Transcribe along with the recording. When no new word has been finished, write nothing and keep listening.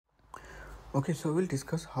Okay, so we'll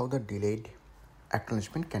discuss how the delayed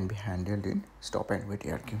acknowledgement can be handled in stop and wait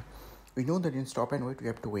ARQ. We know that in stop and wait we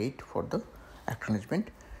have to wait for the acknowledgement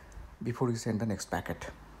before we send the next packet.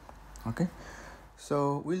 Okay,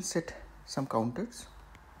 so we'll set some counters.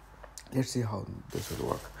 Let's see how this will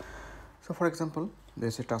work. So for example,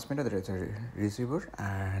 there's a transmitter, there is a receiver,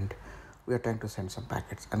 and we are trying to send some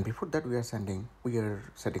packets, and before that we are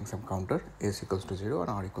setting some counter S equals to 0 and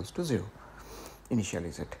R equals to 0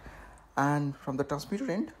 initially set. And from the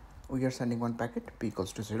transmitter end we are sending one packet P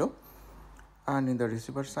equals to 0, and in the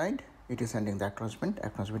receiver side it is sending the acknowledgement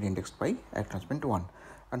indexed by acknowledgement 1.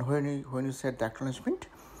 And when you set the acknowledgement,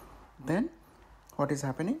 then what is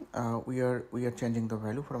happening, we are changing the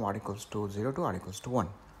value from R equals to 0 to R equals to 1.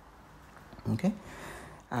 Okay,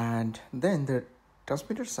 and then the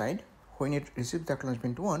transmitter side, when it receives the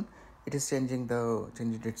acknowledgement 1, it is changing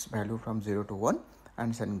its value from 0 to 1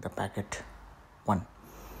 and sending the packet 1.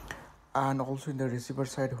 And also in the receiver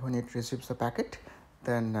side, when it receives the packet,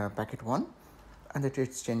 then packet 1, and it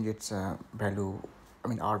change its value,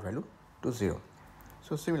 R value to 0.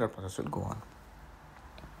 So similar process will go on.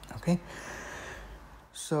 Okay,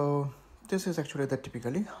 so this is actually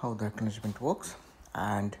typically how the acknowledgement works.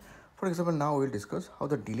 And for example, now we'll discuss how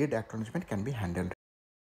the delayed acknowledgement can be handled.